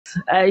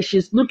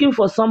she's looking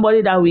for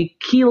somebody that will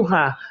kill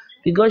her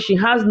because she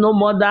has no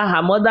mother.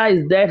 Her mother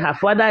is dead. Her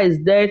father is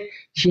dead.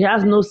 She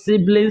has no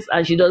siblings,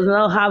 and she does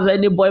not have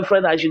any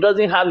boyfriend, and she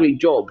doesn't have a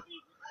job.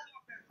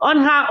 On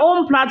her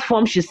own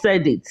platform, she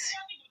said it.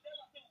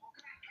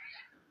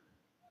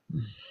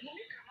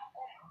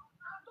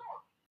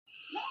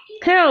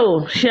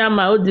 Hell,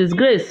 Shama, oh,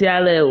 disgrace,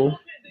 Yale.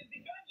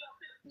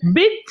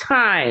 Big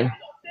time.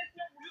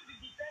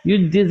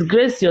 You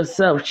disgrace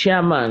yourself,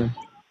 chairman.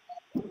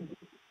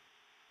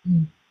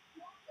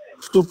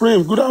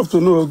 Supreme, good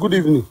afternoon, good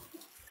evening.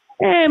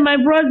 Hey, my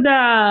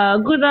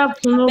brother, good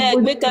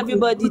afternoon. Make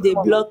everybody they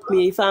block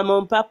me. If I'm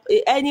on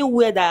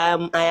anywhere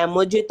that I am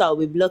moderator, I'll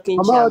be blocking.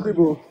 Am I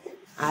audible?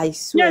 I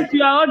swear. Yes,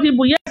 you are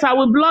audible. Yes, I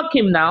will block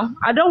him now.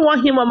 I don't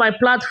want him on my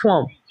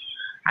platform.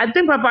 I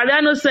think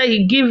Papaliano said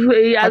he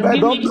has given.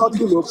 Don't block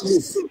him,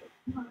 please.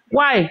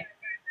 Why?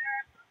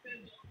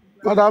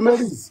 Madam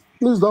Aries,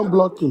 please don't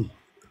block him.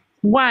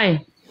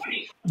 Why?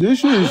 The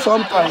issue is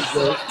sometimes,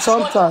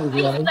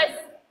 right?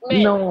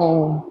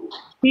 No.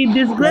 He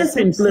disgraced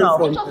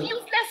himself.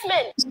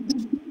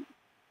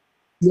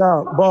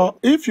 Yeah, but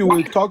if you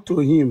will talk to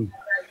him,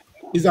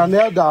 he's an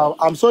elder.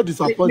 I'm so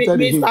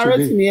disappointed in him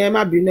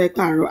today.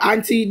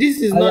 Auntie, this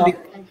is not the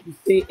time to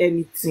say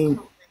anything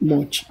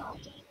much.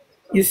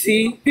 You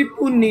see,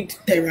 people need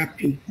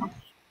therapy.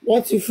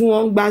 What if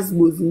one bass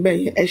goes in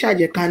bed? I shall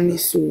just can't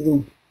so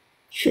wrong.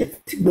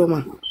 Shit,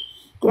 Doma.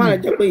 Come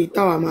on,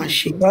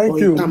 thank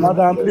you,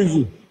 Madam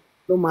Lizzie.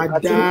 We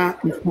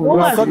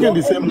are talking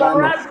the same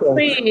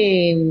language.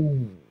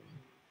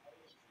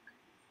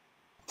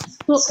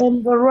 So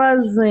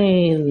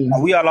embarrassing.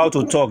 Are we allowed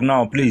to talk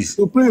now, please?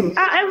 Supreme.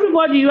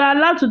 Everybody, you are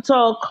allowed to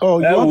talk. Oh,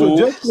 you want to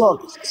just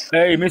talk?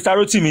 Hey, Mr.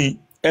 Rotimi,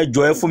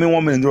 enjoy for me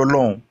 1 minute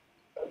long.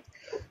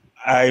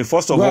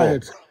 First of all,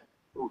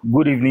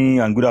 good evening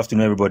and good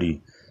afternoon,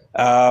 everybody.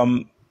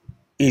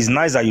 It's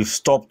nice that you've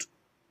stopped,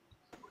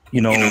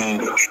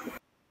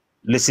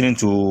 listening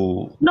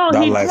to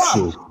that live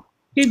show.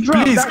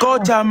 Please call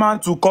chairman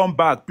to come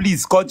back.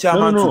 Please call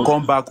chairman to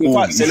come back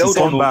home. He should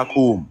come back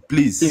home,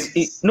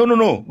 please.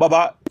 No,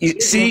 Baba.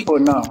 See, for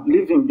now,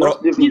 leave him.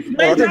 Just leave him.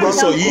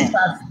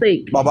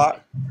 Baba,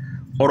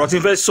 ọ̀rọ̀ tí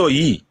fẹ́ sọ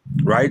yìí,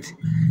 right?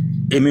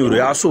 Èmi ò rí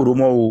aṣọ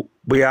òrùmọ́ o,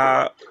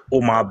 bóyá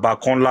ó máa bá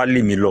kan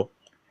lálé mi lọ,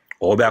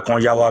 or bóyá kan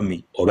yá wá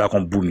mi, or bóyá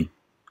kan bú mi.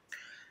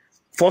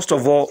 First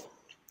of all,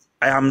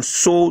 I am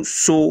so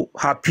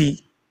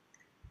happy,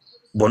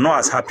 but not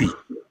as happy.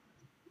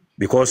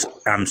 Because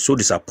I'm so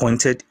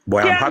disappointed,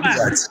 but I'm happy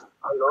that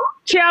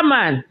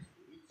Chairman,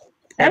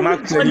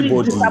 everybody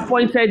is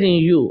disappointed in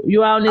you.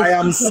 You are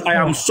honest. I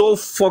am so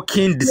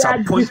fucking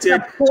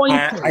disappointed.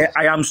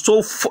 I am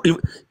so.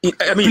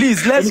 I mean,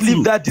 please let's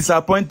leave that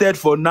disappointed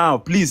for now.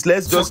 Please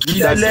let's just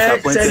leave that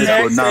disappointed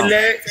for now.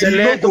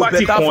 It go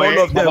better for all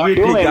of them. It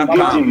go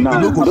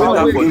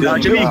better for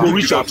them. Jimmy go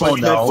reach your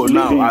point now. For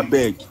now, I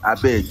beg.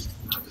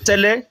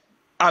 Tele,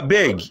 I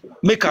beg.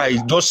 Make I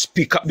just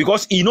speak up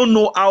because you don't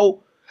know how.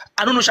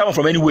 I don't know Shaman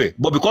from anywhere,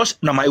 but because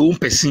now my own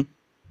person,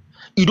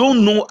 you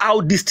don't know how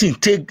this thing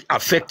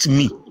affect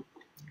me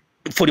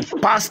for the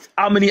past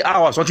how many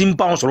hours, something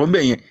pounds or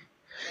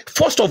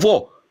first of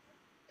all,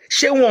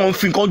 she won't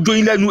think on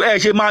doing that.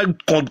 She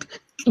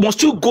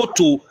must you go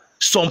to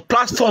some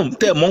platform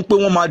tell monk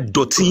my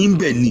dirty in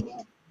Benny.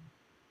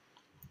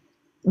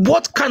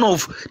 What kind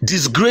of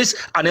disgrace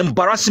and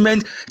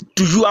embarrassment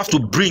do you have to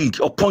bring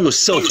upon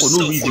yourself for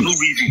no reason?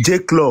 J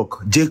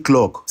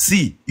Clock.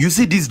 See, you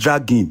see this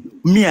dragging.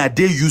 Me, I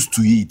dey used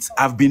to it.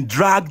 I've been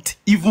dragged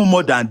even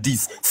more than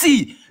this.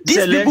 See,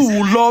 these people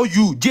will love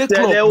you. J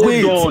Clock,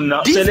 wait.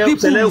 These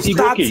people will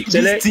start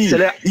this thing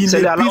in a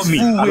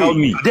peaceful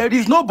way. There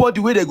is nobody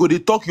where they go to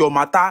talk your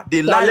matter.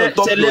 They lie on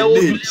top of your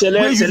name.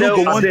 When you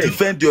don't go want to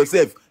defend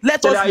yourself.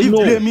 Let us leave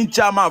blaming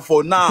chairman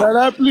for now.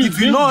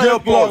 If you not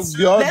help us,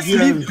 let's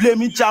leave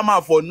blaming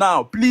chairman for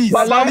now. Please.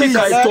 Unless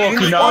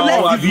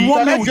if you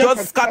want me, we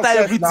just scatter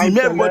everything.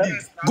 Everybody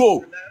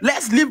go.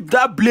 Let's leave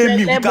that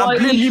blaming. We can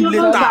blame him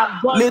later.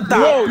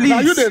 Please. Now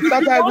you dey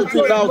scatter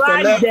everything now.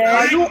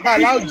 You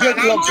allow J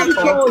Clock to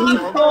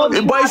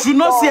talk. But you should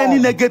not say any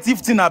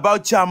negative thing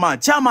about chairman.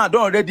 Chairman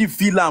don't already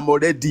feel him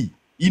already.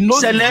 He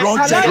knows wrong.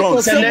 Let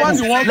us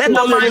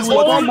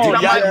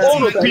my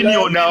own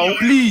opinion now.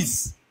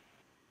 Please.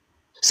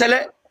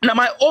 Now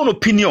my own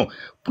opinion.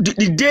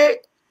 The day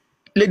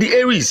Lady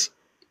Aries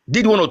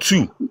did 1 or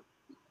 2,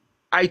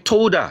 I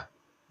told her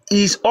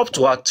it's up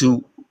to her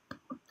to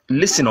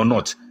listen or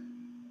not.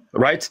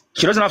 Right?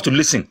 She doesn't have to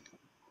listen.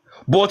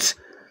 But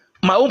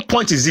my own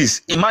point is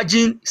this.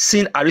 Imagine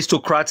seeing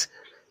aristocrats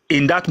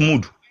in that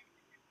mood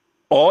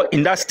or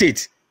in that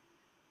state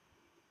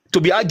to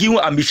be arguing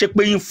and be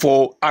shaking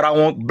for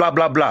around blah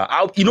blah blah.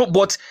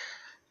 But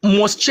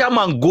must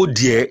chairman go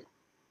there?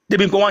 They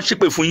been going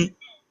shake for you.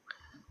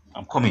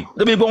 I'm coming.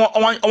 They been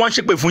going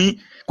shake for you.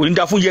 Going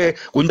down for ye,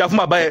 going down for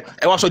my buy.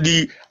 And also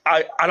the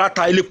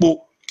alata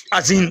elepo.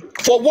 As in,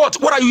 for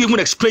what? What are you even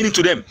explaining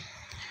to them?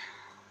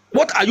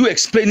 What are you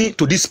explaining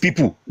to these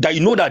people that you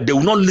know that they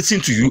will not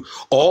listen to you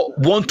or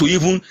want to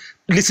even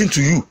listen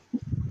to you?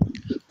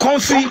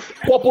 Comfy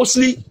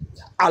purposely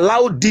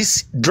allowed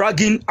this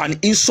dragging and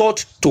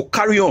insult to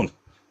carry on.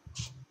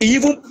 He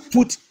even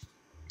put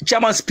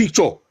chairman's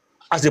picture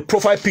as a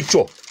profile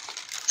picture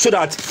so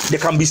that they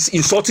can be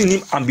insulting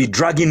him and be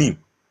dragging him.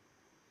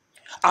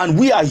 And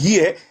we are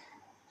here,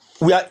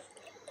 we are,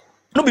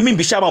 not be me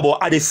be chairman, but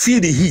I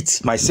feel the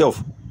heat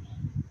myself.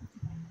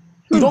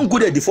 You don't go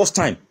there the first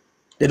time.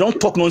 They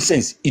don't talk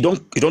nonsense. You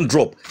don't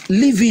drop.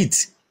 Leave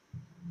it.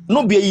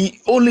 Not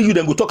be only you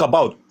then go talk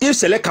about. If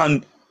Select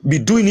can be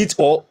doing it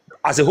or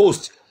as a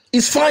host,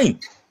 it's fine.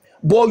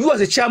 But you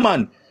as a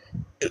chairman,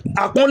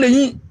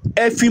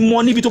 every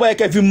money,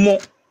 every more.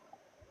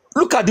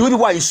 Look at the way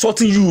people are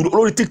insulting you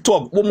on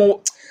TikTok.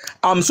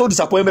 I'm so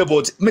disappointed,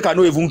 but make I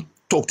not even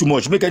talk too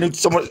much. Make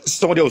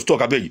somebody else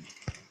talk, I beg you.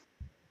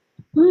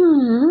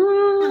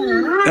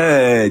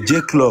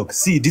 J-Clock,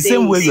 see, the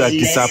same way you are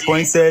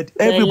disappointed,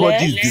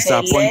 everybody is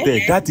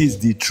disappointed. That is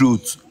the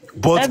truth.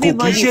 But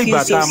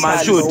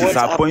Batama shows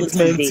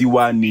disappointment.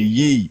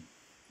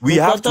 We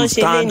have to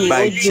stand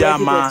by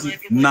chairman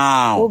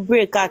now.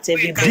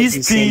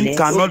 This thing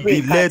cannot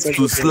be let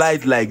to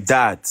slide like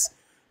that.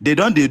 They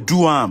don't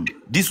do harm.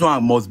 This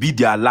one must be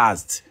their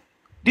last.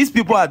 These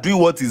people are doing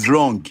what is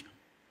wrong.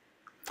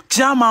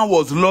 Chairman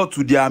was lured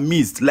to their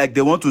midst, like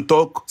they want to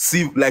talk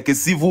like a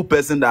civil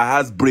person that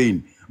has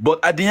brain.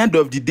 But at the end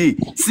of the day,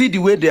 see the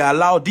way they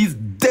allow these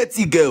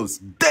dirty girls,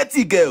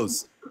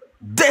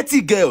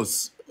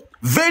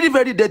 very,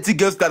 very dirty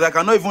girls that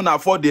cannot even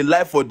afford a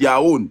life for their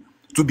own,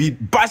 to be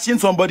bashing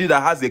somebody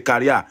that has a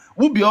career.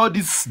 Who be all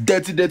these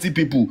dirty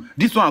people?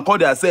 This one call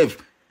themselves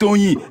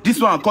Tony,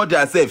 this one call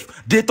themselves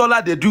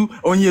Detola, they do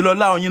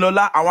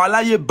Onyilola,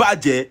 Awalaye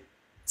Baje.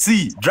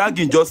 See,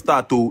 dragging just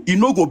start to, it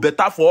no go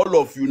better for all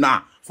of you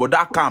now, for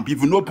that camp.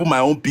 If you no put my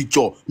own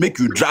picture, make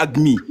you drag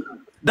me.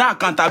 That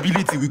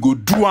accountability we go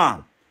do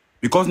am,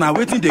 because now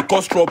waiting they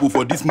cause trouble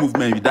for this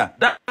movement with that.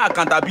 That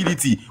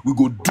accountability we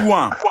go do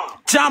am.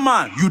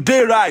 Chairman, you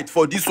dey right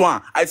for this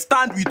one. I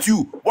stand with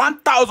you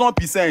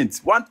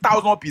 1000%.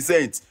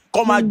 1000%.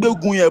 Come and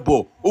ogun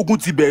yebo, ogun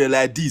ti bere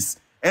like this.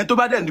 And to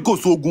bad then go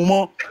so ogun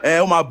mo,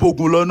 o ma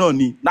bogun lo na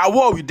ni. Now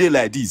what we dey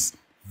like this?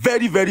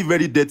 Very, very,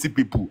 very dirty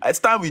people. I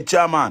stand with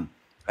chairman.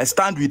 I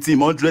stand with him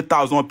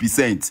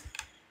 100,000%.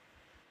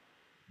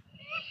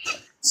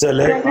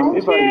 Select, you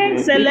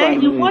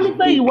want to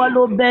say you want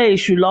to be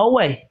èṣù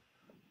lọ́wọ́ ẹ̀.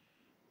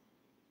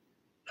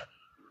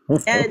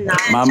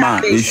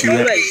 Mama, èṣù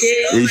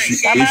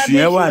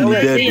yẹn wà ní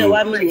bẹ́ẹ̀dù.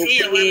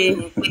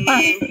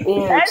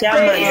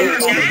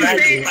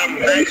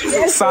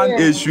 San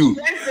èṣù.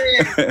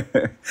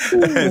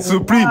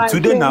 Supreme,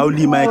 today na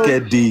only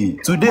Michael day.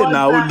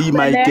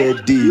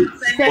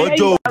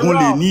 Ọjọ́ ogun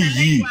lè ní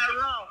yìí.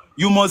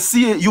 You must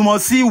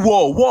see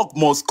war. Work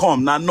must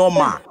come. Now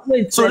normal.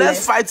 So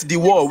let's fight the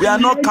war. We are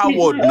not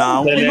coward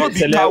now. We not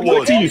be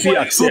coward.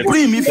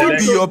 Supreme, if you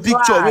be your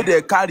picture where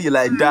they carry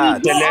like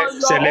that.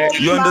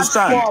 You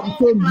understand?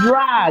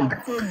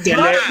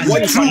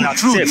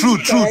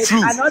 True.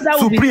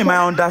 Supreme,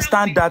 I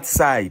understand that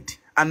side.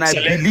 And I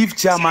believe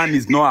chairman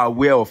is not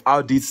aware of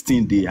how this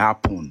thing they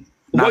happen.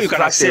 Now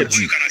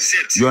strategy.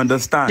 You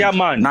understand?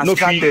 Now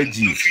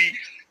strategy.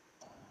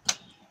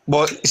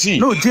 But see,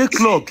 no,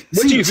 J-Clock.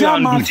 See,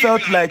 chairman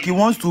felt like he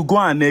wants to go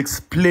and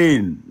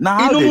explain. Now,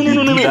 how did he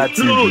do that?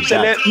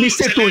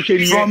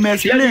 From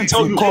explain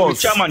to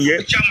cause. Chairman, yeah.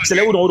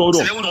 Hold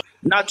on.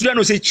 Now, today I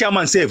know say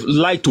chairman self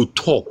like to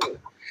talk.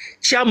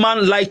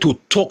 Chairman like to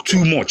talk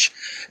too much.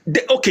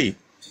 They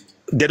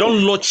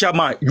don't law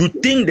chairman. You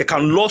think they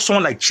can law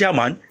someone like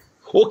chairman?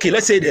 Okay,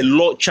 let's say they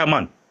law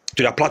chairman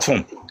to their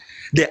platform.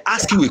 They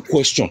ask you a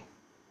question.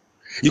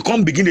 You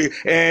can't begin to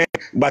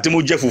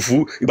Batimo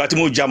Jefufu,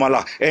 Batimo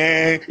Jamala,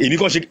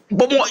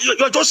 but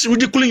you're just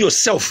ridiculing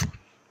yourself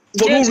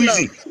for no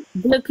reason.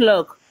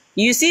 J-Clock,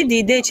 you see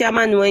the day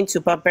chairman went to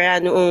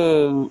Paparan,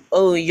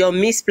 your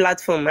Miss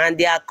platform, and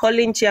they are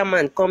calling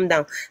chairman, come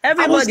down.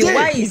 Everybody,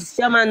 why is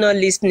chairman not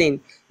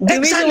listening? The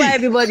reason why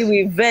everybody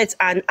will vet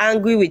and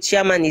angry with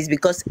chairman is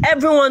because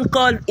everyone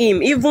called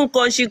him, even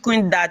Konshi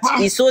Queen that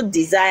is so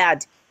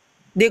desired.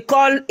 They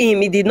call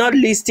him, he did not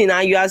listen,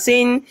 and you are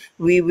saying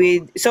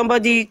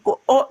somebody.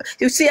 Oh,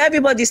 you see,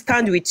 everybody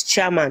stand with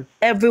chairman.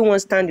 Everyone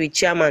stand with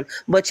chairman,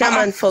 but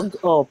chairman fucked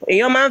up.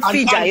 Your man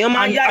fija, your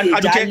man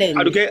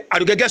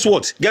Aduke, guess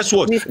what?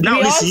 Now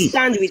we all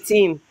stand with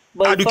him.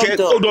 But Aduke,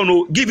 hold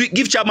on,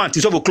 give chairman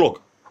till 12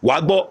 o'clock.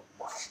 Wagbo,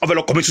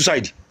 on commit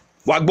suicide.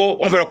 Wagbo,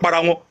 on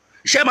para wọn.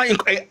 Chairman,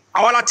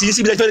 awala ti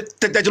si bi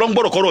te long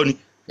gboro koro ni.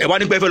 E wa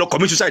ni pe fe lọ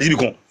commit suicide bi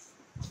kan.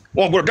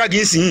 Wọ́n gboro drag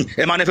yin sin,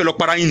 e ma ne fe lọ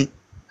para yin ni.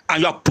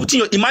 And you are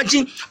putting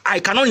I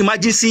cannot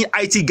imagine seeing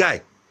IT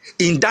guy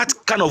in that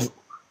kind of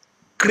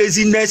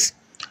craziness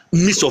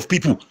mix of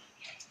people.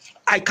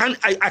 I can't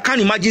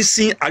imagine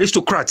seeing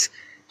aristocrats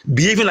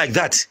behaving like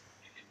that.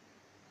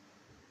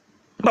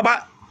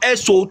 Baba,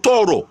 so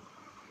toro.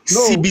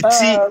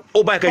 CBT,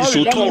 Obaka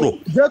so toro.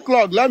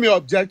 J-Clock, let me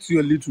object to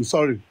you a little,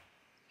 sorry.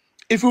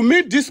 If you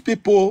meet these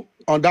people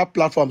on that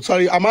platform,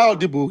 sorry, am I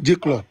audible,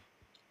 J-Clock?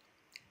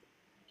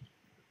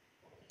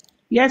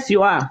 Yes,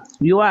 you are.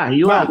 You are.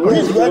 You Now, are.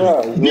 this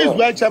is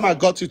where Chairman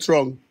got it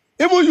wrong.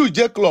 Even you,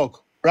 J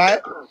Clock,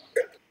 right?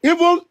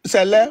 Even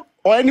Sele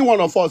or any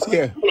one of us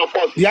here,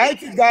 the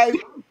IT guy,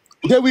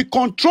 they will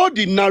control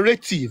the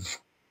narrative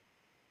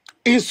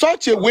in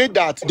such a way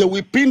that they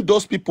will pin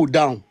those people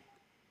down.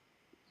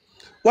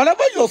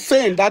 Whatever you're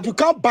saying, that you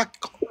can't back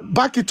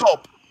it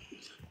up.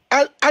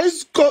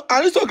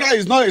 Aristocrat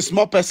is not a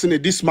small person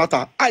in this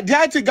matter. The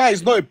IT guy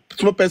is not a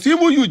small person.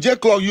 Even you, J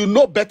Clock, you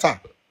know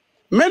better.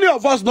 Many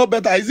of us know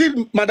better. Is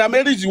it Madam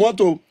Aries you want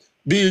to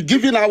be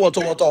giving out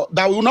water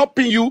that will not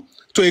pin you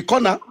to a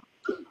corner?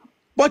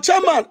 But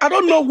Chairman, I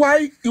don't know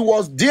why he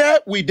was there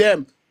with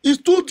them. He's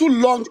too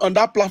long on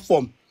that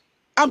platform.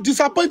 I'm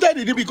disappointed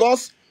in him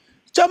because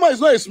Chairman is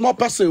not a small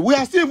person. We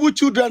are still with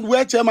children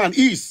where Chairman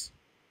is.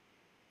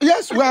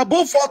 Yes, we are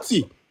both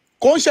 40.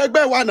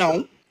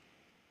 Now.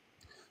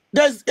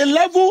 There's a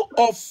level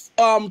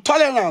of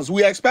tolerance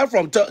we expect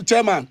from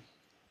Chairman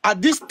at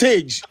this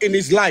stage in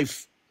his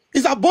life.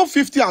 He's above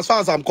 50 as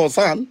far as I'm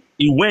concerned.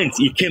 He went,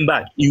 he came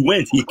back. He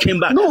went, he came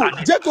back. No,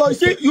 Jacob, you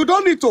see, you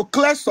don't need to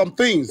clear some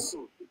things.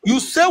 You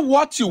say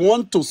what you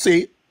want to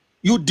say.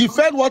 You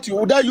defend what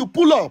you then you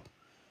pull up.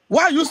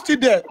 Why are you still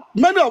there?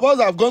 Many of us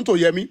have gone to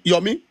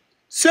Yomi.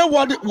 Say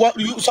what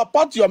you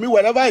support Yomi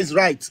wherever is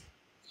right.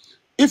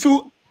 If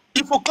you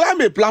climb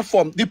a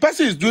platform, the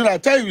person is doing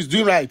right, tell you is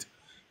doing right.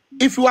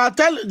 If you are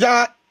telling, there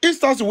are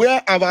instances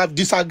where I have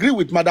disagreed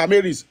with Madam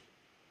Aries,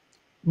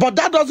 but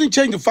that doesn't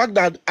change the fact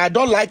that I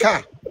don't like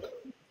her.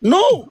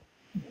 No.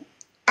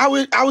 I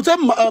will tell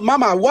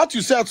Mama what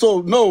you said,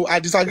 so no, I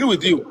disagree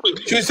with you.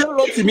 She said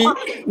to me,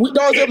 there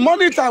was a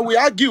morning time we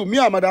argue, me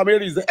and Madam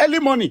Aries, the early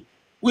morning.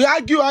 We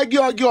argue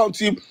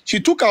until she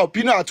took her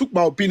opinion, I took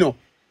my opinion.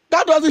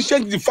 That doesn't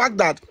change the fact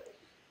that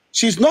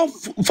she's not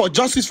for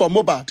justice for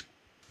Mohbad.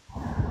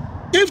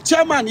 If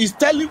Chairman is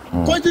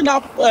pointing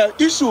out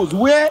issues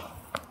where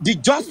the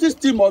justice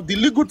team or the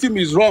legal team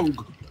is wrong,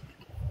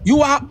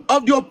 you are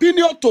of the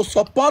opinion to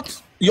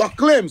support your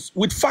claims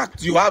with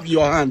facts you have in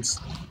your hands.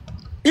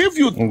 If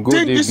you think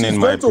this is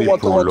going to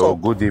water,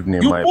 good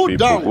evening, you my put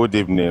people. down. Good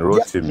evening,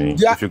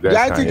 Rotimi. If you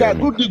guys can hear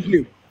me. Good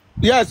evening.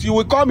 Yes, you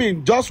will come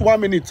in just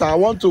 1 minute. I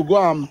want to go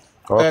and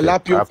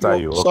lap you. After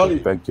you. Okay, sorry.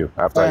 Thank you.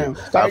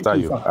 After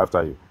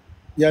you.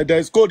 Yeah,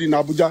 there's code in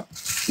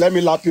Abuja. Let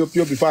me lap you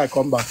before I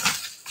come back.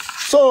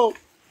 So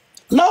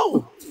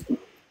now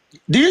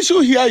the issue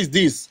here is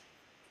this: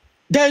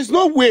 there is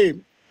no way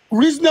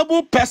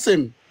reasonable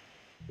person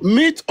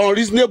meet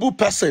unreasonable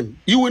person.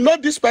 You will know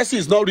this person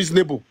is not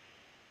reasonable.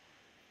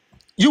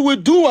 You will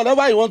do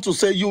whatever you want to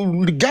say. You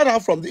will get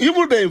out from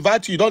even they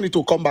invite you, you don't need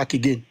to come back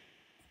again.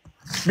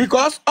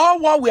 Because all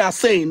what we are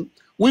saying,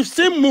 we've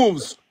seen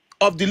moves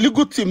of the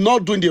legal team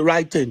not doing the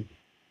right thing.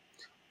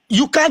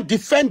 You can't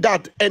defend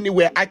that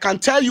anywhere. I can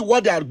tell you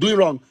what they are doing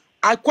wrong.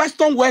 I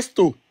question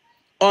Westo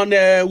on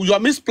your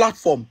Miss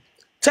platform.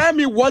 Tell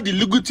me what the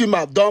legal team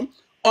have done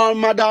on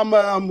Madam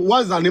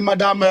what's her name?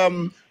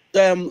 Madam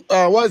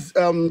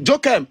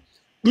Jokem.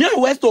 Me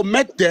and Westo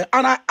met there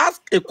and I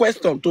asked a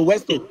question to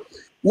Westo.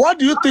 What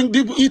do you think?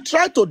 He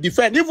tried to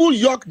defend, even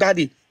York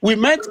Daddy. We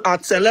met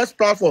at Celeste's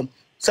platform.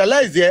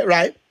 Celeste is there,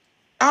 right?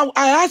 And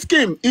I asked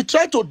him, he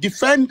tried to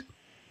defend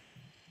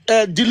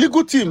the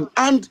legal team,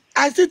 and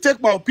I still take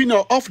my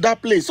opinion off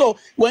that place. So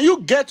when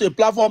you get to a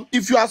platform,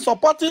 if you are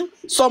supporting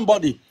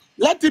somebody,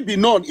 let it be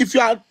known. If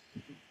you are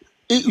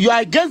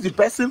against the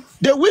person,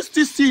 they will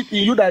still see it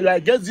in you that you are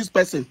against this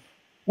person.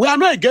 We are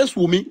not against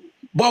Wumi,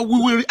 but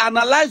we will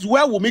analyze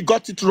where Wumi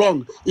got it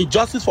wrong in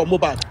justice for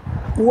Mohbad.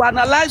 We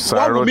analyze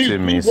what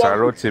Wumi.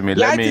 Sarotimi,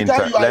 let me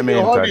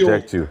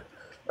interject you.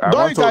 I'm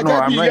not in a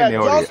hurry.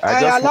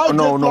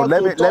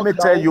 Let me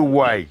tell you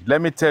why.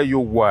 Let me tell you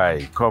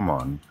why. Come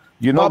on.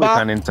 You know, Baba, we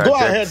can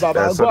interject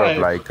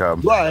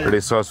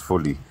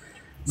resourcefully.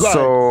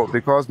 So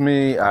because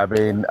me, I've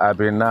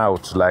been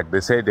out. Like they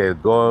say,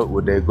 they've gone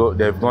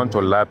to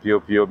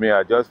Lapio. Me,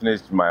 I just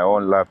finished my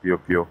own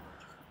Lapio,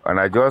 and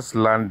I just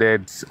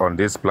landed on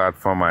this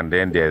platform. And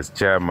then there's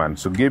Chairman.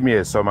 So give me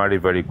a summary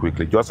very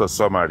quickly, just a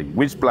summary.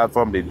 Which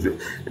platform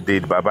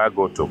did Baba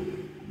go to?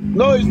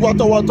 No, it's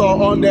water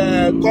on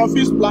the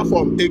Confi's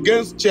platform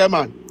against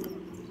Chairman.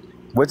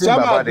 What in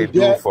Baba they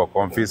do for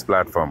Confi's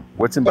platform?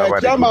 What in Baba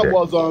Chairman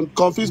was on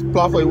Confi's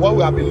platform. What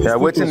we have been listening to.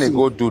 What they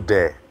go do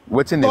there?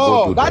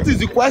 That is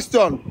the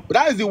question.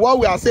 That is what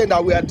we are saying,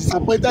 that we are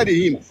disappointed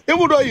in him.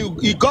 Even though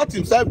he got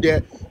himself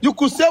there, you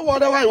could say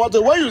whatever you want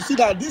to. When you see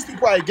that these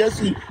people are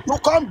against you, you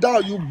come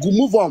down, you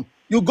move on.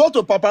 You go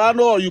to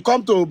Paparano or you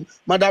come to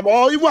Madam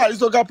or even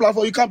Aristocrat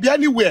platform. You can be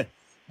anywhere.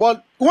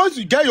 But once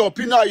you get your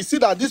opinion, you see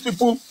that these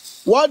people,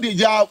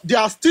 they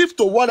are stiff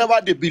to whatever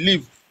they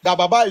believe, that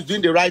Baba is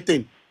doing the right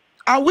thing.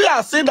 And we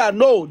are saying that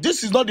no,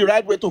 this is not the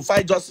right way to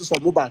fight justice for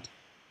Mohbad.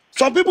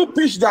 Some people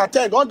pitch their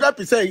tent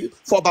 100%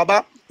 for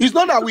Baba. It's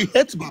not that we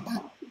hate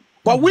Baba,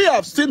 but we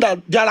have seen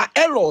that there are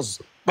errors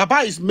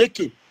Baba is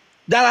making.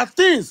 There are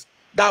things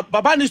that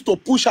Baba needs to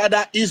push out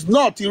that is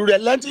not. He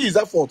relenting his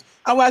effort.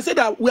 And we are saying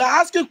that we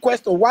are asking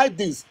questions, why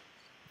this?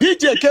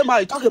 BJ came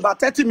out, he talked about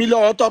 30 million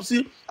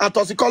autopsy and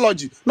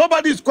toxicology.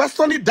 Nobody is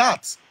questioning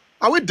that.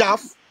 Are we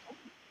daft?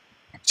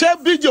 So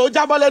big question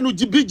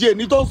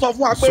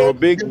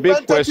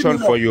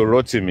for you,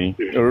 Rotimi.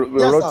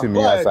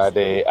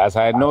 Rotimi, as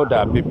I know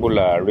that people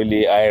are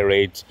really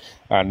irate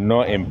and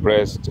not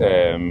impressed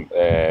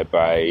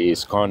by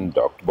his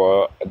conduct,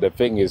 but the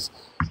thing is,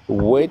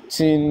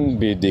 waiting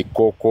be the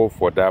cocoa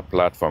for that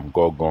platform,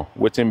 Gogo.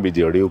 Waiting be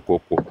the real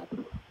cocoa.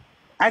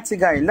 IT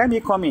guy, let me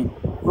come in.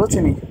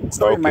 Rotimi,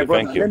 sorry, okay, my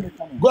brother. Thank you. Let me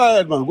come in. Go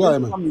ahead, man. Go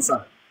ahead, man. Come in,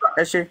 sir.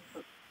 Eshe.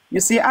 You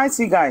see,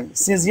 IT guy,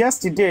 since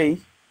yesterday,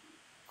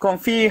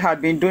 Comfy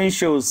had been doing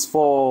shows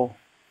for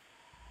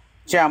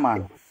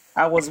chairman.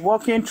 I was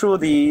walking through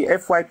the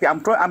FYP.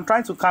 I'm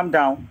trying to calm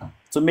down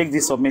to make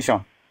this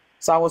submission.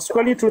 So I was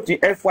scrolling through the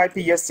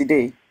FYP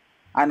yesterday,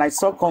 and I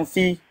saw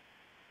Comfy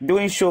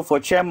doing show for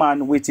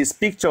chairman with his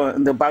picture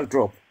in the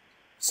backdrop.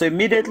 So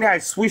immediately I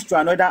switched to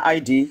another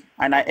ID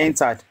and I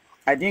entered.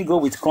 I didn't go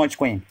with Crunch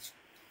Queen.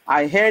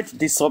 I heard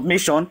the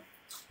submission.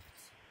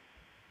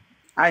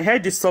 I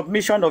heard the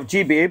submission of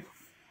G-Babe.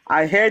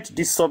 I heard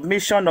the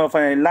submission of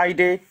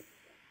Lide.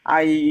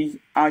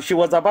 She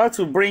was about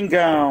to bring,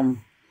 there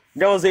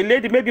was a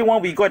lady, maybe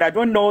one we got, I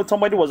don't know,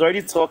 somebody was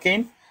already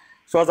talking.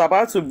 She was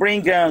about to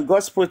bring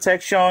God's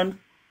protection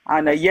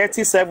and a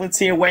Yeti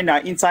 17 when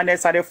our internet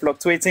started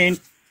fluctuating.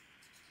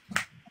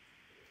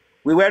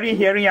 We weren't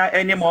hearing her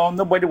anymore.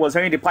 Nobody was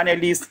hearing the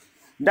panelists.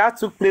 That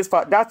took place,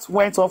 that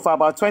went on for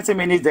about 20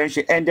 minutes, then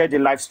she ended the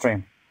live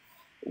stream.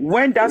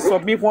 When that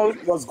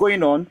submission was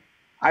going on,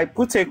 I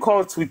put a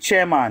call to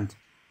chairman.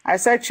 I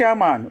said,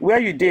 chairman, where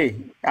you dey?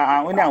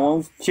 When I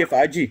want Chef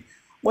Aji.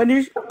 When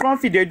you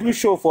Comfy, they do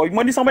show for you.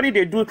 Money somebody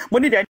they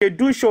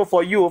do show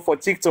for you for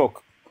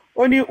TikTok.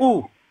 Only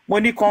who?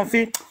 Money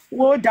Comfy.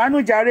 Wo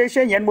danu jare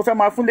she yen mo fe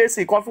ma fun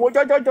lesi Comfy. Wo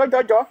jo.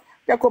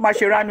 They come ma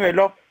sheranu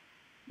elo.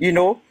 You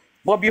know.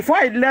 But before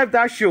I left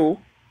that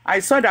show, I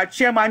saw that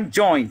chairman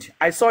joined.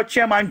 I saw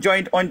chairman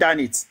joined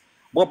underneath.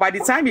 But by the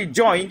time he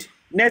joined,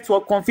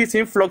 network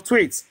confusing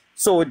fluctuates.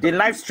 So the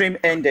live stream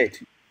ended.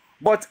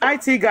 But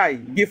IT guy,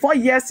 before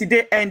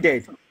yesterday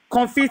ended,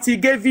 Comfy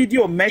gave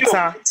video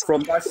meta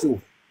from that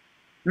show.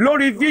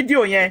 Lórí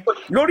video yẹn,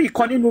 lórí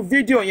ìkan nínú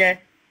video yẹn,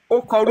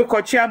 ó kọ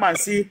orúkọ chairman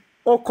sí,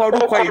 ó kọ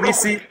orúkọ Èmi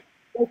sí,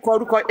 ó kọ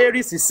orúkọ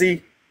Aries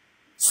sí.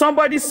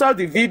 Somebody saw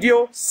the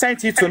video,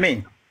 sent it to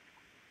me,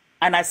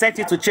 and I sent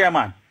it to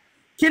chairman.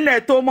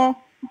 Kílẹ̀ tó mọ́,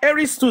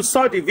 Aries too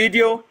saw the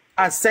video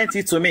and sent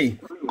it to me,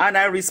 and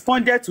I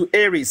responded to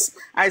Aries.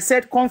 I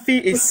said, Comfy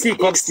is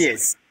sick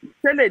upstairs.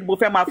 Tẹ́lẹ̀ mo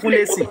fẹ́ máa fún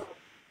lésì.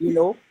 You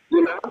know,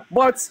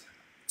 but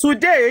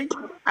today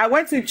I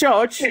went to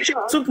church,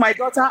 took my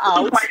daughter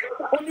out,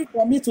 only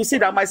for me to see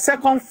that my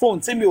second phone,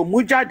 Timi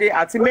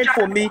Omujade, made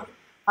for me,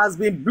 has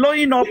been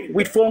blowing up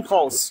with phone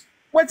calls.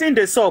 Waiting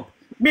the up.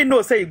 Me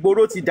no say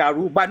Igboro ti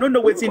daru, but I don't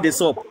know waiting the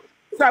up.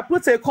 So I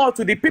put a call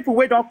to the people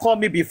who don't call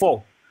me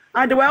before,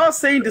 and they were all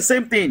saying the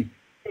same thing.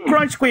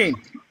 Crunch Queen,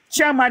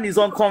 chairman is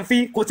on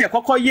Comfy, kò tiẹ̀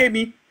kọ́kọ́ yé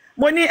mi.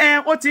 Mo ní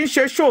ó ti ń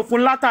ṣe show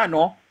fún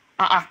látàná.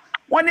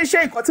 Wọ́n ní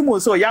ṣé nǹkan tí mò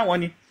ń sọ ìyá wọn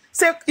ni.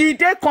 Say he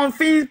did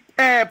Comfy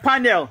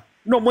panel.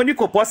 No, money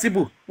co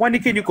possible. One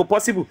kid co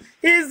possible.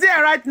 He's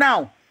there right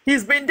now.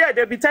 He's been there.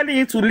 They've been telling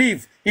him to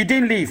leave. He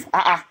didn't leave.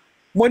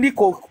 Money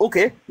co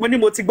okay. Money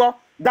motigo.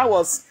 That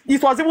was it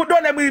was even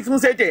don't let me even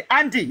say it.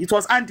 Andy. It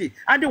was Andy.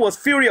 Andy was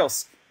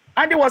furious.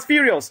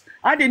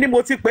 Andy ni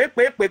moti pe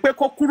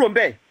ko kuro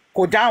nbe.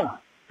 Go down.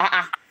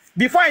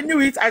 Before I knew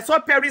it, I saw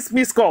Perry's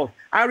missed call.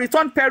 I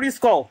returned Perry's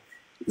call.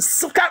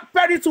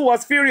 Perry too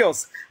was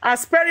furious.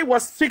 As Perry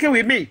was speaking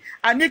with me,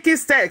 and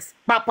Nikki's text,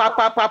 pa,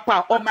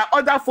 on my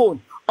other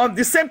phone, on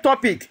the same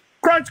topic.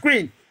 Crunch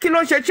Queen,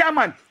 Kilon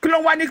chairman,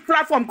 Kilon Wani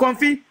platform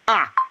Comfy.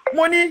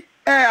 Money,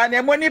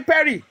 and Money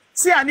Perry.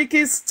 See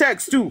Nikki's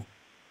text too.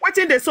 What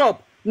in the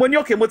up? Money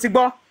okay,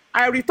 motibo.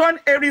 I returned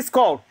Aries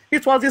call.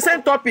 It was the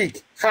same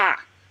topic.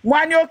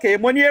 Money okay,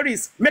 Money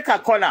Aries, make a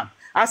call him.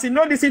 As he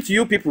not listen to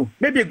you people,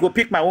 maybe go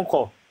pick my own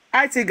call.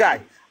 IT guy,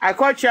 I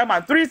called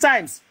chairman 3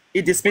 times.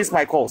 He dismissed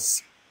my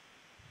calls.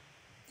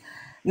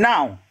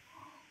 Now,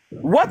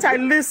 what I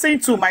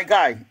listened to, my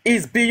guy,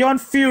 is beyond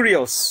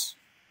furious.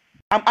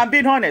 I'm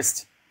being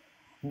honest.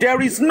 There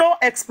is no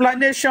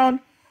explanation.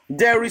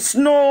 There's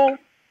no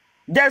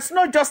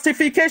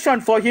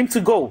justification for him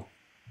to go.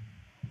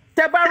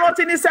 Tebarot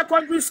in his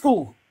secondary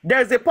school,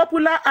 there's a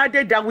popular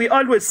adage that we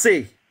always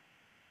say.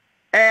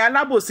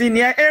 Alabosi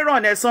ni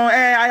Aaron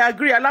I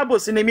agree,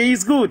 Alabosi ni me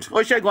is good.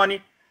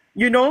 Oshegoni.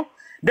 You know,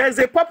 there's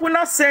a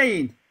popular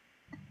saying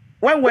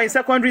when we're in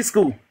secondary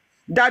school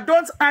that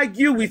don't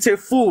argue with a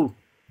fool.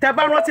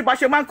 Tebaroti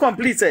Basheman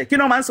complete.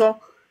 Kino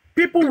manso.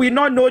 People will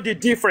not know the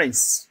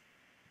difference.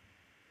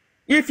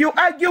 If you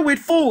argue with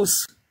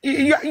fools,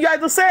 you are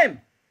the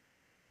same.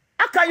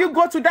 How can you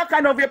go to that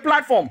kind of a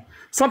platform?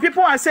 Some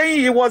people are saying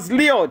he was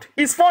lured.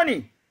 It's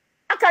funny.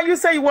 How can you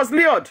say he was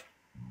lured?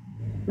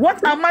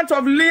 What amount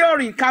of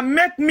luring can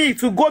make me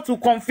to go to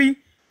Comfy?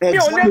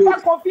 Exactly.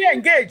 Comfy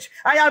engage.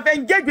 I have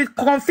engaged with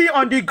Comfy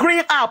on the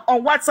Green app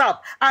on WhatsApp.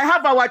 I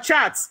have our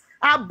chats.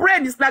 Our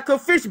brain is like a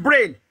fish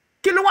brain.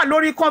 Kí ló wà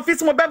lórí Comfy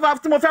tí mo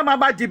fẹ́ máa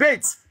bá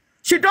debate?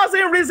 She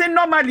doesn't reason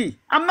normally.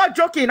 I'm not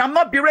joking. I'm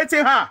not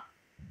berating her.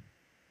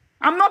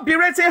 I'm not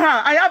berating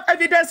her. I have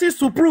evidences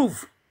to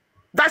prove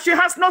that she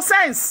has no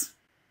sense.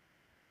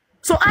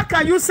 So how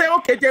can you say,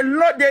 okay,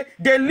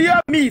 they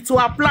lure me to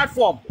a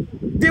platform?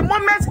 The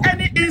moment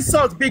any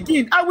insults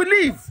begin, I will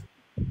leave.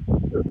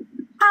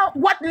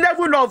 What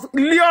level of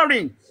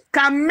luring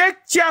can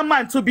make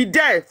chairman to be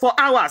there for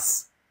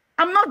hours?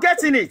 I'm not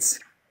getting it.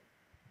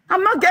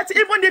 I'm not getting,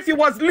 even if he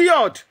was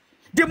lured,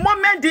 the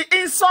moment the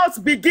insults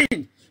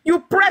begin, you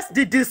press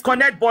the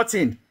disconnect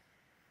button.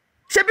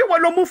 Shebi wo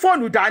lo mú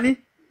phone dání.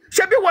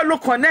 Shebi wo lo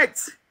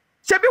connect.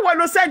 Shebi wo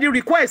lo send the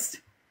request.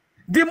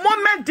 The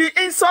moment the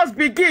insults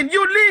begin,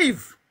 you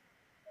leave.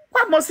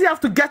 Why must he have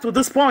to get to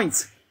this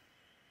point?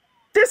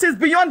 This is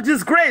beyond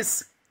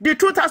disgrace. The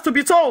truth has to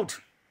be told.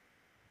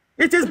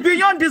 It is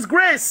beyond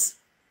disgrace.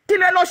 Kí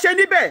lẹ lọ ṣe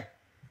níbẹ̀?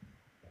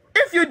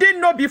 If you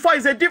didn't know before,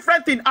 it's a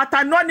different thing. At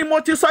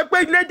anonymity, so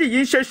I lady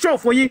yìí ṣe show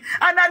for you,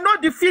 and I know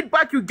the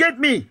feedback you gave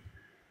me.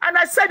 And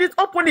I said it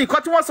openly.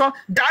 Kọ́ tí wọ́n sọ,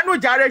 dànù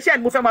jàre ṣe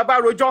mo fẹ́ máa bá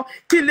rojọ́,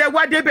 kí lẹ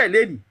wá débẹ̀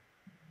lẹ́ni.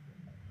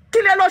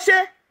 Kí lẹ lọ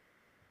ṣe?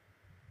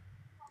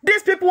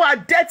 These people are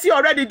dirty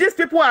already. These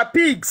people are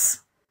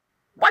pigs.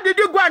 What did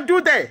you go and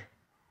do there?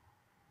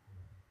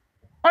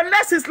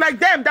 Unless it's like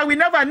them that we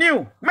never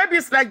knew. Maybe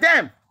it's like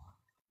them.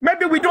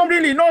 Maybe we don't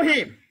really know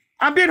him.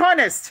 I'm being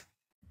honest.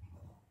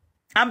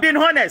 I'm being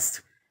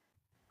honest.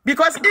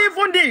 Because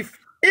even if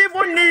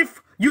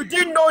you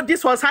didn't know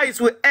this was how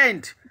it would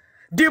end,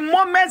 the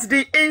moment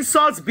the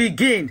insults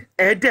begin,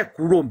 Ede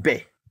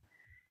kurombe.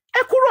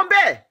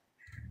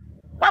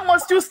 Why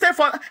must you stay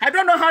for, I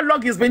don't know how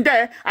long he's been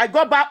there. I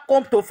got back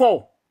home to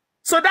 4.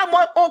 So that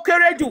what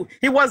Okeredu,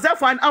 he was there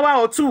for an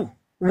hour or 2.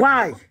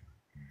 Why?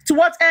 To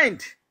what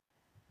end?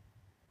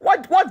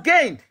 What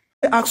gain?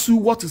 I ask you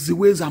what is the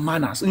ways and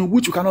manners in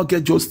which you cannot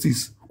get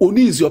justice.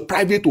 Only is your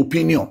private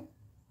opinion.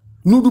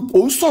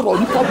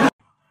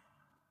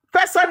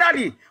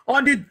 Personally,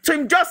 on the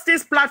Team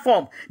Justice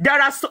platform,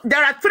 there are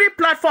 3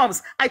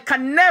 platforms I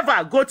can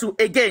never go to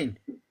again.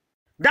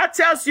 That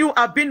tells you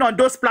I've been on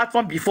those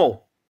platforms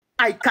before.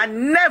 I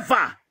can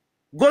never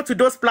go to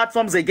those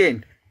platforms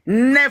again.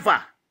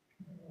 Never.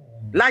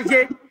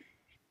 Láyé,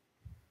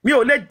 mi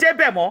ò lè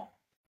débẹ̀ mọ́.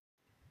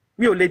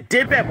 Mi ò lè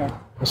débẹ̀ mọ́.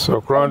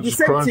 So, Crunch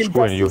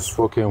Queen, you've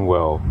spoken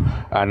well,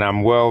 and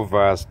I'm well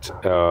versed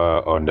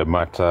on the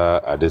matter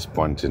at this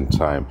point in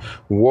time.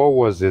 What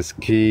was the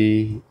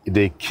key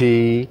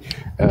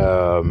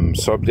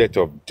subject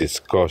of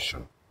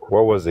discussion?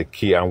 What was the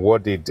key, and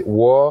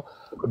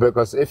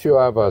because if you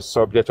have a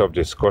subject of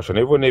discussion,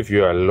 even if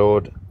you are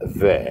alone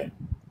there,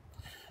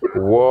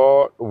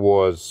 what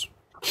was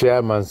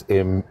chairman's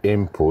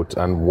input,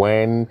 and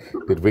when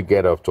did we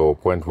get up to a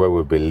point where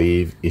we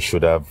believe he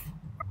should have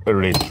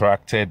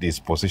retracted his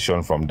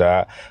position from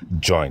that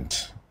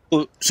joint?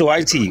 So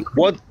IT,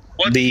 what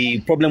the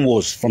problem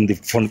was from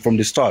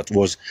the start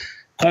was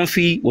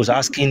Comfy was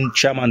asking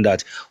chairman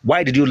that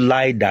why did you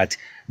lie that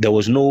there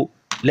was no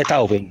letter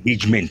of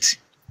engagement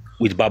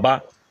with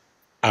Baba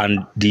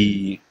and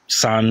the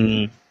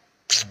San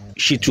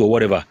Shitu or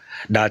whatever,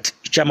 that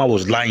chairman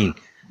was lying,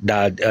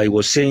 that he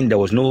was saying there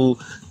was no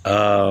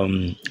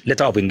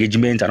letter of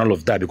engagement and all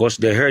of that because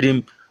they heard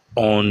him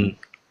on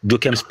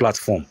Dokem's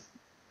platform.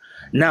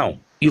 Now,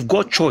 you've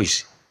got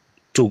choice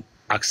to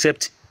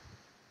accept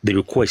the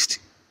request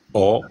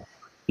or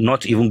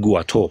not even go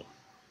at all,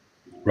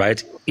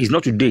 right? It's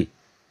not today.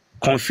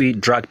 Comfy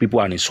drag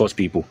people and insult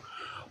people.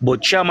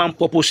 But chairman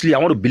purposely, I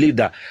want to believe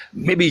that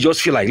maybe you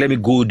just feel like, let me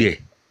go there.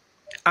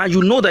 And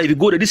you know that if you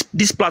go there,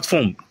 this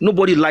platform,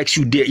 nobody likes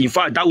you there. In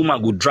fact, that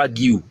woman will drag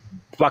you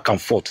back and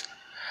forth.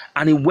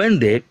 And he went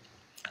there.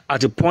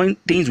 At a point,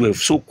 things were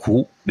so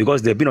cool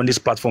because they've been on this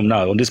platform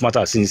now, on this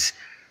matter since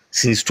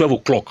 12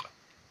 o'clock.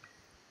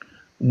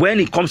 When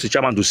it comes to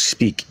chairman to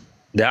speak,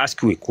 they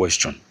ask you a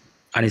question.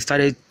 And he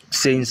started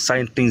saying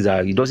things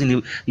that he doesn't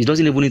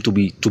even need to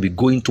be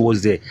going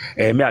towards there.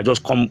 May I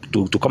just come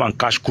to come and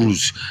cash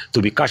cruise,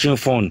 to be cashing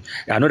fun.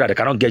 I know that they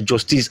cannot get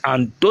justice.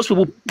 And those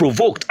people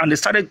provoked and they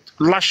started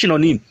lashing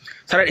on him,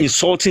 started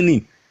insulting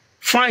him.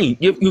 Fine,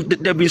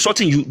 they've been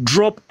insulting you,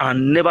 drop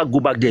and never go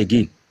back there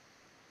again.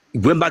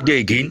 You went back there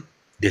again,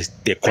 they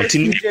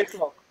continue.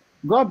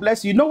 God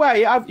bless you. You know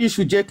why I have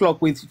issue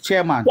J-Clock with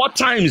chairman? 4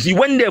 times. He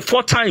went there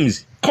 4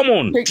 times. Come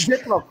on.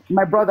 J-Clock,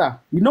 my brother.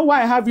 You know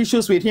why I have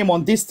issues with him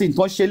on this thing,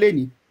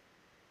 Sheleni?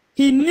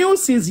 He knew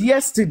since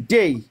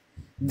yesterday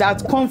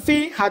that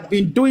Comfy had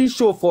been doing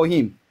show for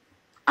him.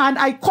 And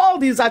I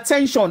called his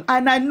attention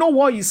and I know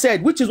what he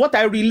said, which is what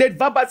I relate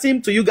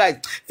verbatim to you guys.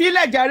 For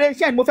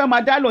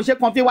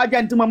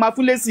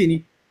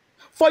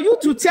you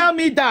to tell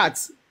me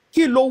that,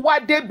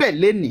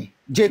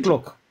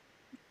 J-Clock.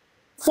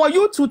 For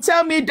you to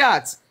tell me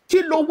that,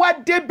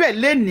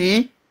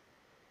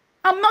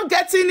 I'm not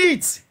getting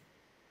it.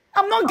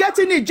 I'm not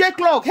getting it.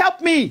 J-Clock,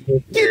 help me.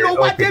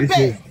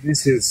 Okay,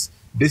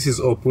 this is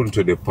open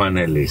to the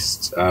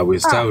panelists. We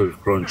start with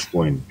Crunch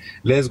Point.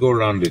 Let's go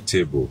around the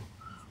table.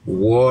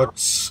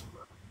 What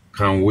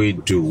can we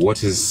do?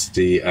 What is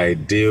the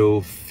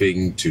ideal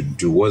thing to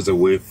do? What's the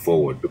way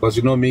forward? Because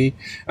you know me,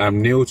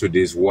 I'm new to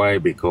this. Why?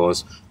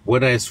 Because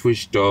when I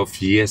switched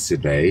off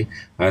yesterday,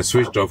 I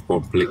switched off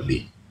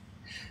completely.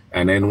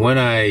 And then when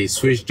I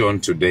switched on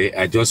today,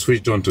 I just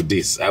switched on to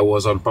this. I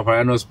was on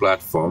Papayano's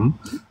platform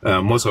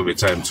most of the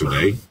time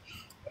today.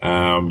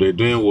 They're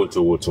doing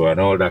woto and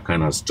all that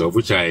kind of stuff,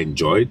 which I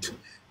enjoyed.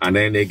 And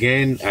then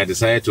again, I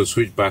decided to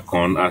switch back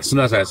on. As soon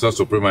as I saw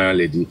Supreme Iron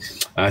Lady,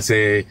 I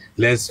say,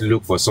 let's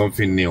look for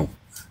something new.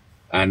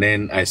 And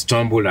then I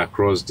stumbled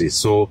across this.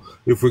 So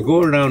if we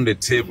go around the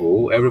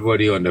table,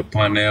 everybody on the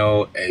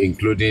panel,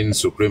 including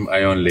Supreme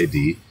Iron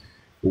Lady,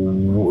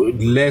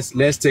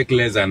 let's take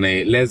less than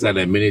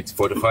a minute,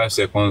 45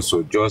 seconds.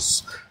 So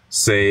just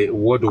say,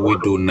 what do we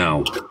do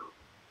now?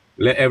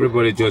 Let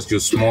everybody just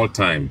use small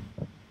time,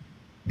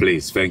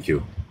 please. Thank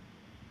you.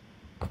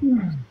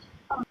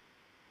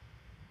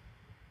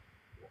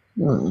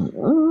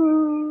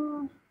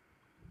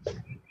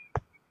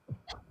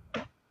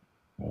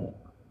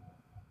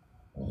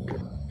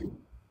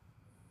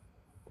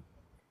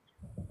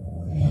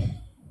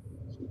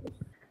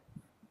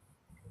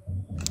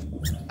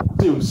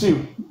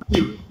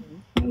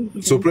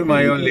 Supreme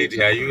Iron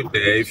Lady, are you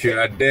there? If you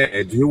are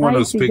there, do you want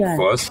to speak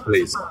first,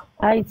 please?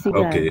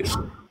 Okay.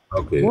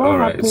 Okay, all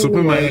right.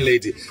 Supreme Iron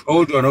Lady,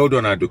 hold on,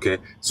 Aduke.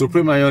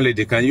 Supreme Iron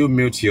Lady, can you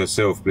mute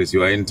yourself, please?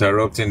 You are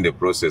interrupting the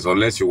process,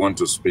 unless you want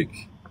to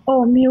speak.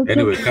 Oh, mute.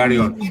 Anyway, carry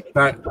on,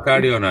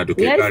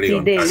 Aduke.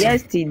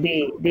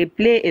 Yesterday, they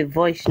play a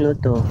voice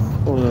note of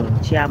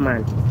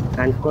chairman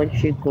and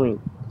country queen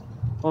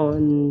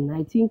on,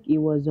 I think it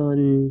was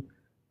on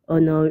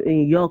a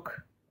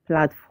York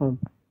platform.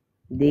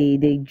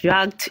 They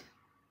dragged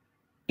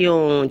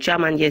your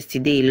chairman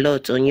yesterday a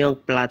lot on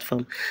York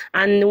platform,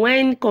 and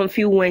when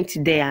Confi went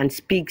there and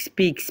speak,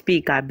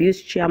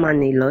 abused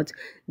chairman a lot,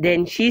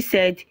 then she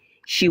said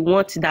she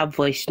wants that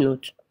voice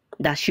note,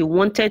 that she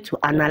wanted to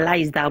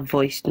analyze that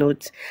voice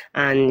note,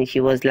 and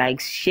she was like,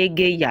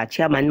 Shege ya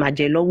chairman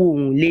majelowo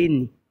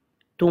unleni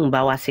to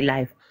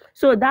live.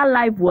 So that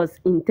live was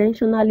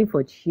intentionally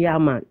for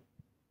chairman.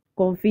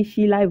 Confi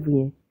she live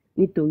here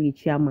nítorí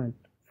chairman,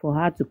 for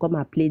her to come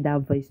and play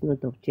that voice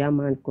note of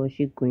chairman,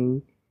 country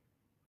queen,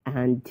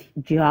 and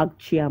drag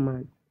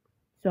chairman.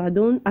 So I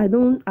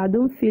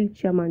don't feel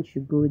chairman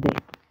should go there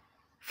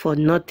for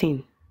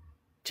nothing,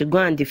 to go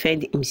and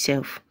defend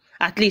himself.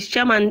 At least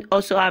chairman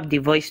also have the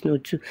voice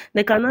note too.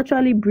 They can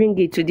actually bring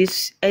it to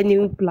this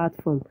any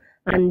platform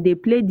and they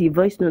play the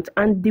voice note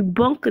and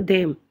debunk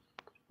them.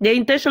 They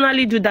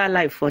intentionally do that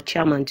live for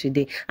chairman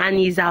today, and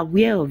he's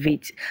aware of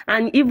it.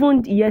 And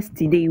even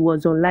yesterday, he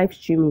was on live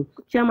streaming.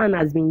 Chairman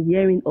has been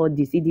hearing all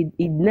this. He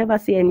never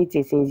say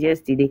anything since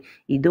yesterday.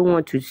 He don't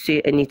want to say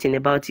anything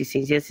about it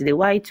since yesterday.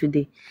 Why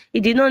today?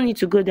 He did not need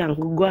to go there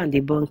and go and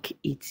debunk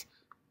it.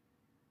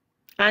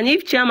 And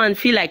if chairman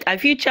I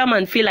feel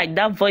chairman feel like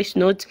that voice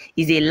note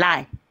is a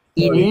lie.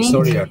 He needs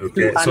to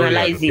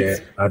analyze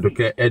it.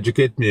 Aduke,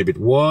 educate me a bit.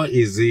 What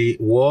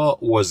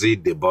was he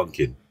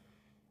debunking?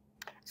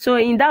 So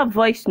in that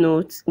voice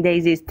note, there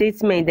is a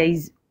statement. There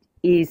is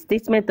a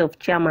statement of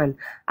chairman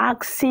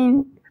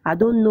asking, I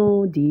don't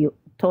know the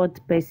third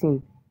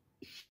person,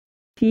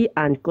 she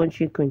and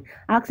country queen,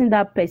 asking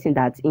that person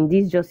that in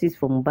this justice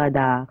for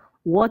Mohbad,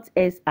 what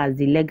else has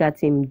the legal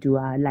team do?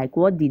 Like,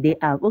 what did they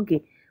have?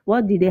 Okay,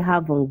 what did they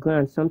have on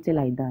ground? Something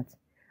like that.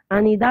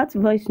 And in that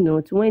voice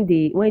note, when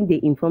they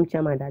inform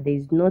chairman that there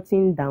is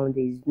nothing down,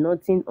 there is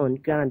nothing on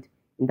ground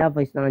in that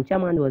voice note, and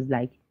chairman was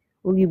like,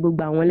 "Ogi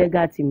gbogbo àwọn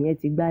legal team yẹn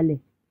ti gbálẹ̀."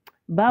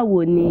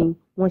 Báwo ni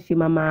wọ́n ṣe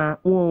máa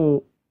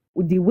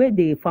the way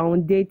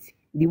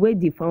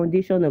the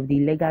foundation of the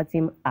legal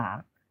team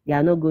they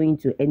are not going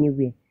to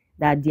anywhere.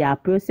 That their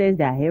process,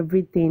 their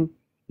everything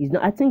is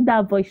not. I think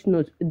that voice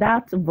note,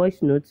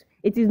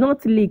 it is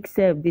not leaked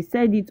self. They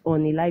said it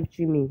on a live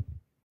streaming,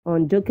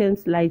 on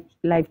Joken's live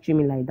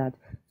streaming like that.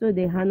 So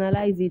they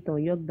analyze it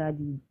on York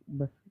Daddy.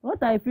 But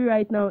what I feel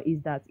right now is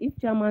that if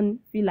chairman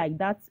feel like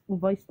that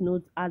voice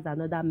note has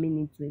another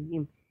meaning to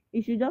him,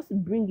 he should just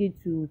bring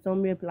it to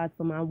somewhere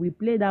platform and we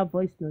play that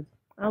voice note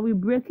and we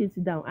break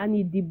it down and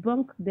he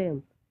debunk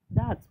them.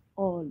 That's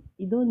all.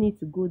 You don't need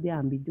to go there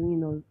and be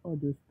doing all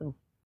those stuff.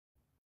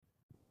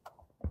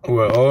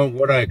 Well,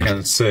 what I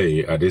can say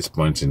at this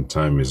point in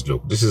time is,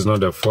 look, this is not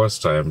the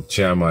first time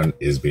chairman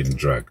is being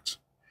dragged.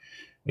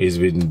 He's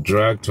been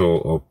dragged to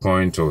a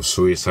point of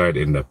suicide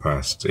in the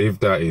past. If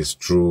that is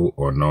true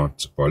or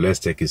not, but let's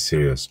take it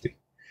seriously.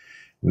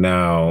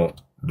 Now,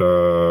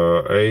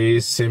 he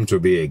seems to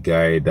be a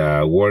guy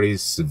that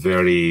worries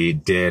very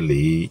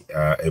dearly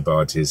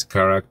about his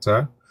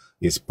character,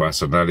 his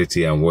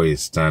personality, and what he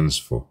stands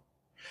for.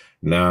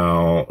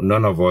 Now,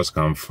 none of us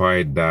can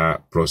fight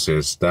that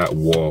process, that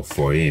war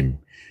for him.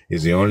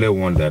 He's the only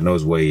one that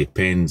knows where he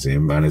pains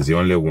him, and is the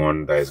only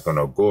one that is going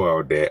to go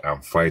out there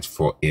and fight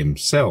for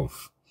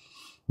himself.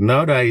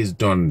 Now that he's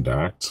done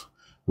that,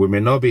 we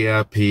may not be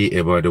happy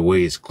about the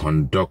way he's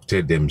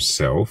conducted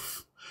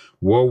himself.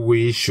 What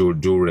we should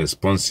do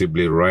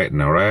responsibly right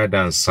now, rather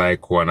than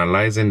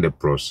psychoanalyzing the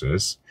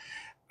process,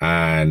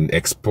 and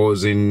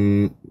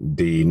exposing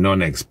the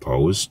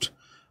non-exposed,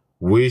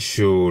 we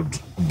should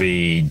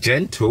be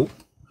gentle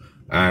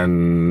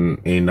and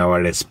in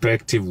our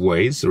respective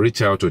ways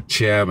reach out to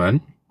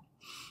chairman,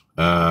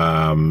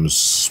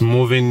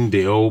 smoothing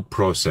the whole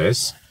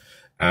process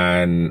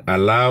and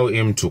allow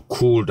him to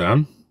cool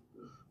down,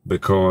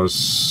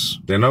 because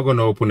they're not going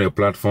to open a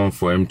platform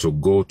for him to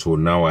go to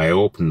now. I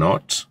hope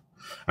not.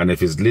 And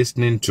if he's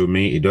listening to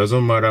me, it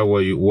doesn't matter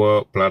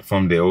what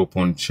platform they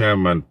open.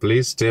 Chairman,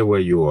 please stay where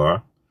you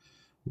are.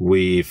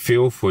 We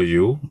feel for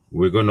you.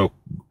 We're going to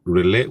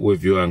relate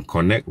with you and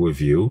connect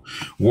with you.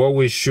 What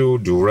we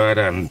should do,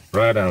 rather than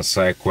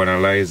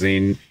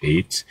psychoanalyzing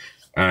it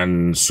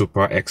and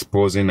super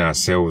exposing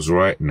ourselves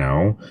right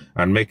now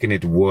and making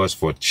it worse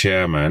for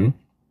chairman,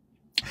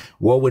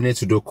 what we need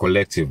to do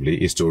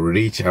collectively is to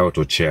reach out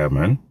to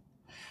chairman,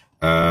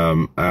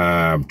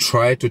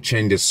 try to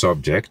change the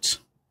subject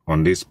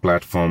on this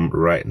platform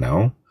right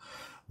now,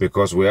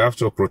 because we have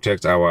to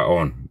protect our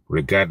own,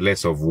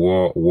 regardless of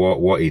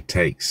what it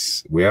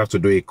takes. We have to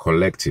do it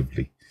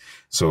collectively.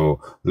 So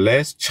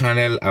let's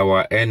channel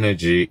our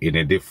energy in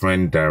a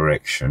different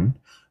direction.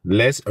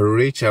 Let's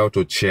reach out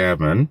to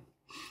chairman.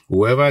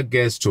 Whoever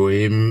gets to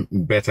him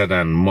better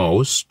than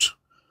most,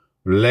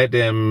 let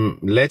him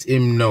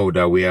know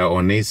that we are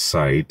on his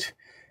side.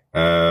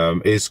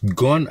 He's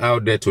gone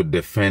out there to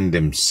defend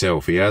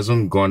himself. He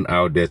hasn't gone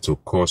out there to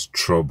cause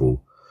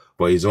trouble,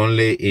 but it's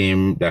only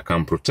him that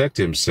can protect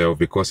himself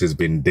because he's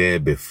been there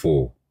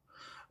before.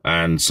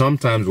 And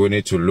sometimes we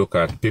need to look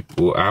at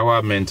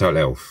our mental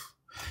health.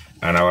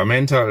 And our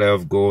mental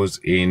health goes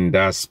in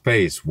that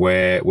space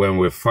where when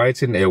we're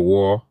fighting a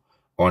war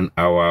on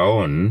our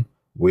own,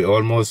 we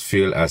almost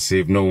feel as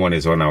if no one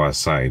is on our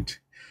side.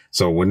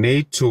 So we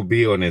need to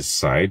be on his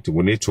side.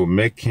 We need to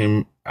make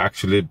him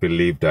actually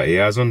believe that he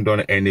hasn't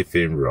done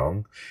anything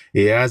wrong.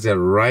 He has a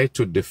right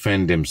to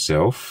defend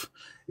himself.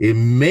 He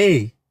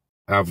may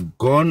have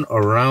gone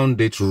around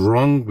it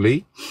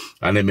wrongly,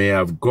 and he may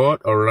have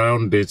got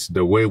around it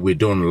the way we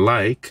don't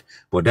like,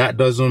 but that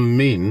doesn't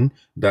mean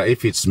that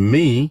if it's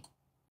me,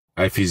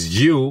 if it's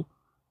you,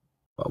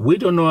 we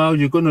don't know how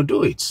you're going to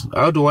do it.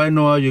 How do I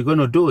know how you're going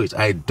to do it?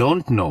 I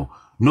don't know.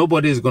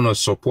 Nobody is going to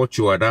support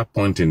you at that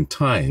point in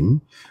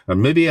time.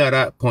 And maybe at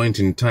that point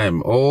in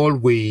time, all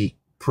we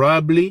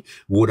probably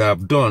would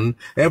have done,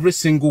 every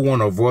single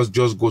one of us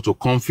just go to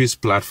Comfy's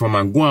platform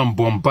and go and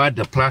bombard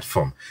the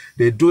platform.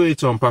 They do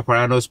it on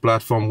Paparano's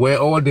platform, where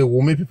all the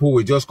women people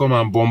will just come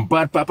and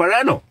bombard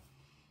Paparano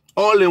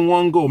all in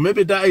one go.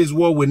 Maybe that is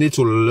what we need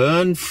to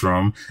learn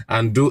from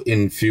and do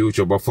in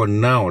future. But for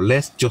now,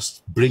 let's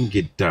just bring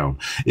it down.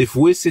 If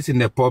we sit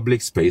in a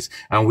public space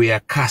and we are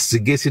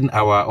castigating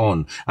our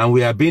own and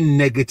we are being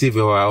negative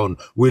of our own,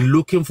 we're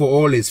looking for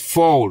all his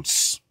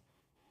faults.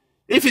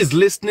 If he's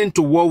listening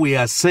to what we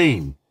are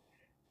saying,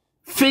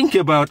 think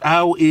about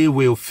how he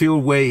will feel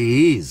where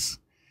he is.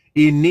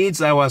 He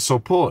needs our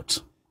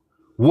support.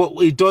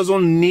 He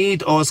doesn't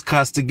need us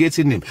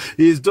castigating him.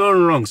 He's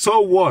done wrong.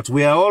 So what?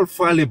 We are all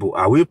fallible.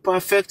 Are we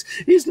perfect?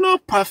 He's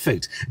not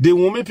perfect. The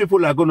women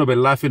people are going to be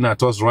laughing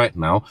at us right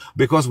now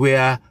because we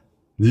are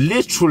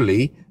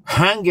literally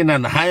hanging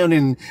and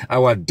ironing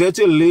our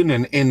dirty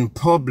linen in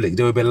public.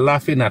 They will be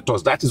laughing at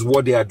us. That is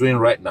what they are doing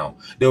right now.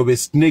 They will be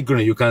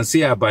sniggering. You can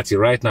see Abati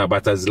right now.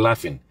 Abati is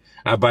laughing.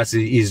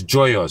 Abati is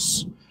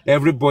joyous.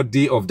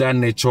 Everybody of that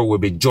nature will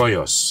be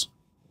joyous.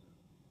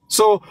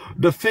 So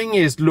the thing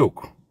is,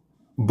 look,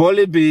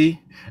 Bullied,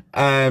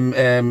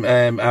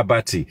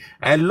 Abati,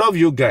 I love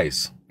you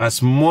guys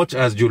as much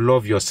as you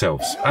love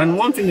yourselves. And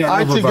one thing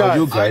I love about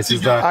you guys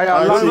is that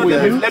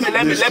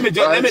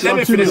let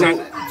me finish.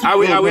 I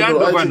will hand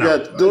over now.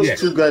 Those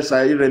two guys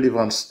are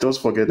irrelevant.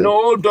 Just forget them.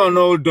 No, hold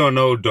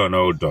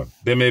on.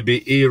 They may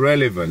be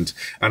irrelevant,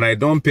 and I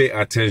don't pay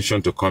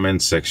attention to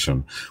comment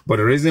section. But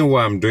the reason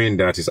why I'm doing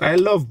that is I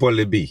love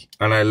Bullied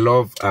and I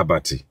love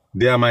Abati.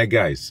 They are my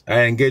guys.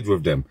 I engage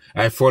with them.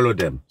 I follow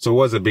them. So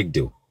what's the big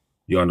deal?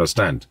 You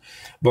understand?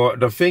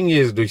 But the thing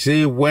is, you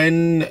see,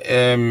 when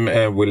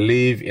we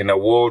live in a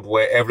world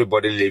where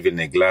everybody lives in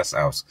a glass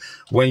house,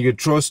 when you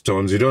throw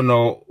stones, you don't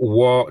know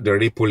what the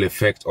ripple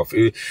effect of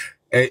it.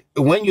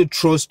 When you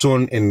throw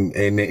stone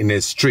in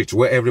a street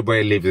where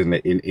everybody lives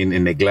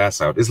in a glass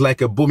house, it's like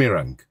a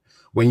boomerang.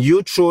 When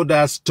you throw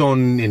that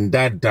stone in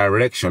that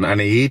direction and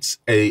it hits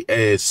a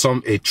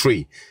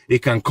tree,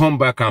 it can come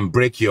back and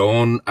break your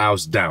own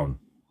house down.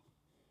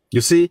 You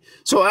see?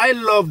 So I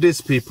love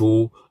these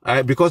people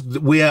because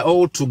we are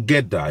all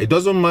together. It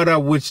doesn't matter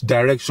which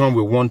direction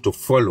we want to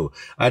follow.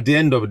 At the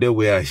end of the day,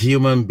 we are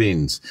human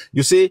beings.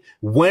 You see,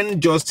 when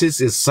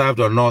justice is served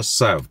or not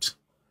served,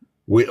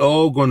 we're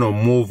all going to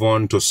move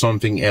on to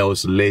something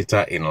else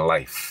later in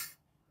life.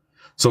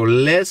 So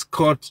let's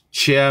cut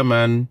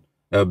chairman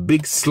a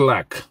big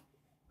slack.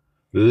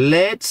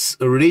 Let's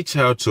reach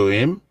out to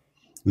him.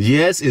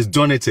 Yes, he's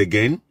done it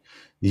again.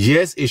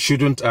 Yes, he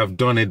shouldn't have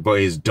done it, but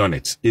he's done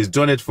it. He's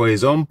done it for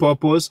his own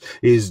purpose.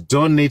 He's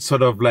done it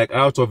sort of like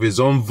out of his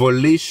own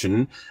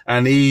volition,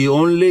 and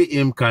only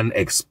him can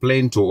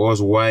explain to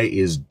us why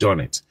he's done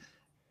it.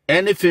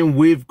 anything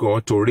we've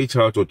got to reach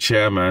out to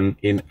chairman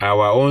in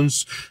our own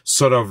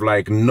sort of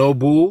like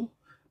noble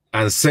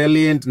and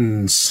salient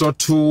and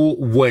subtle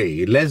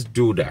way, let's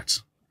do that.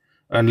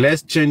 And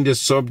let's change the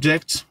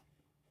subject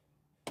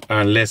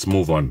and let's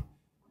move on.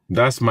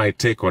 That's my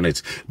take on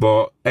it.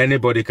 But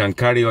anybody can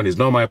carry on. It's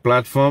not my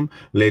platform.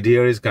 Lady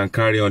Aries can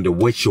carry on the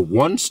way she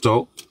wants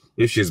to.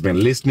 If she's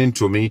been listening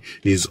to me,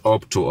 it's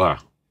up to her.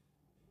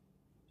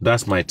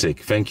 That's my take.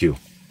 Thank you.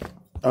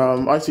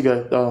 I see,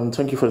 guys.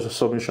 Thank you for the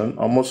submission.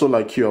 I'm also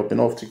like you. I've been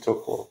off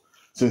TikTok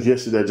since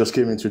yesterday. I just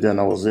came in today and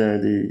I was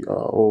hearing the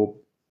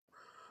whole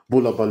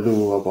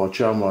bullabaloo about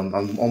chairman.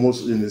 I'm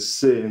almost in the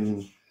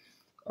same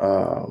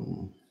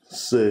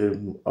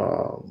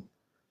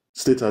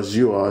state as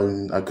you are.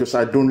 And I guess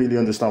I don't really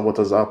understand what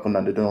has happened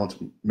and they don't want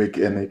to make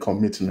any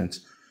commitment.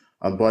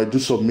 But I do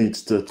submit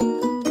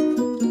that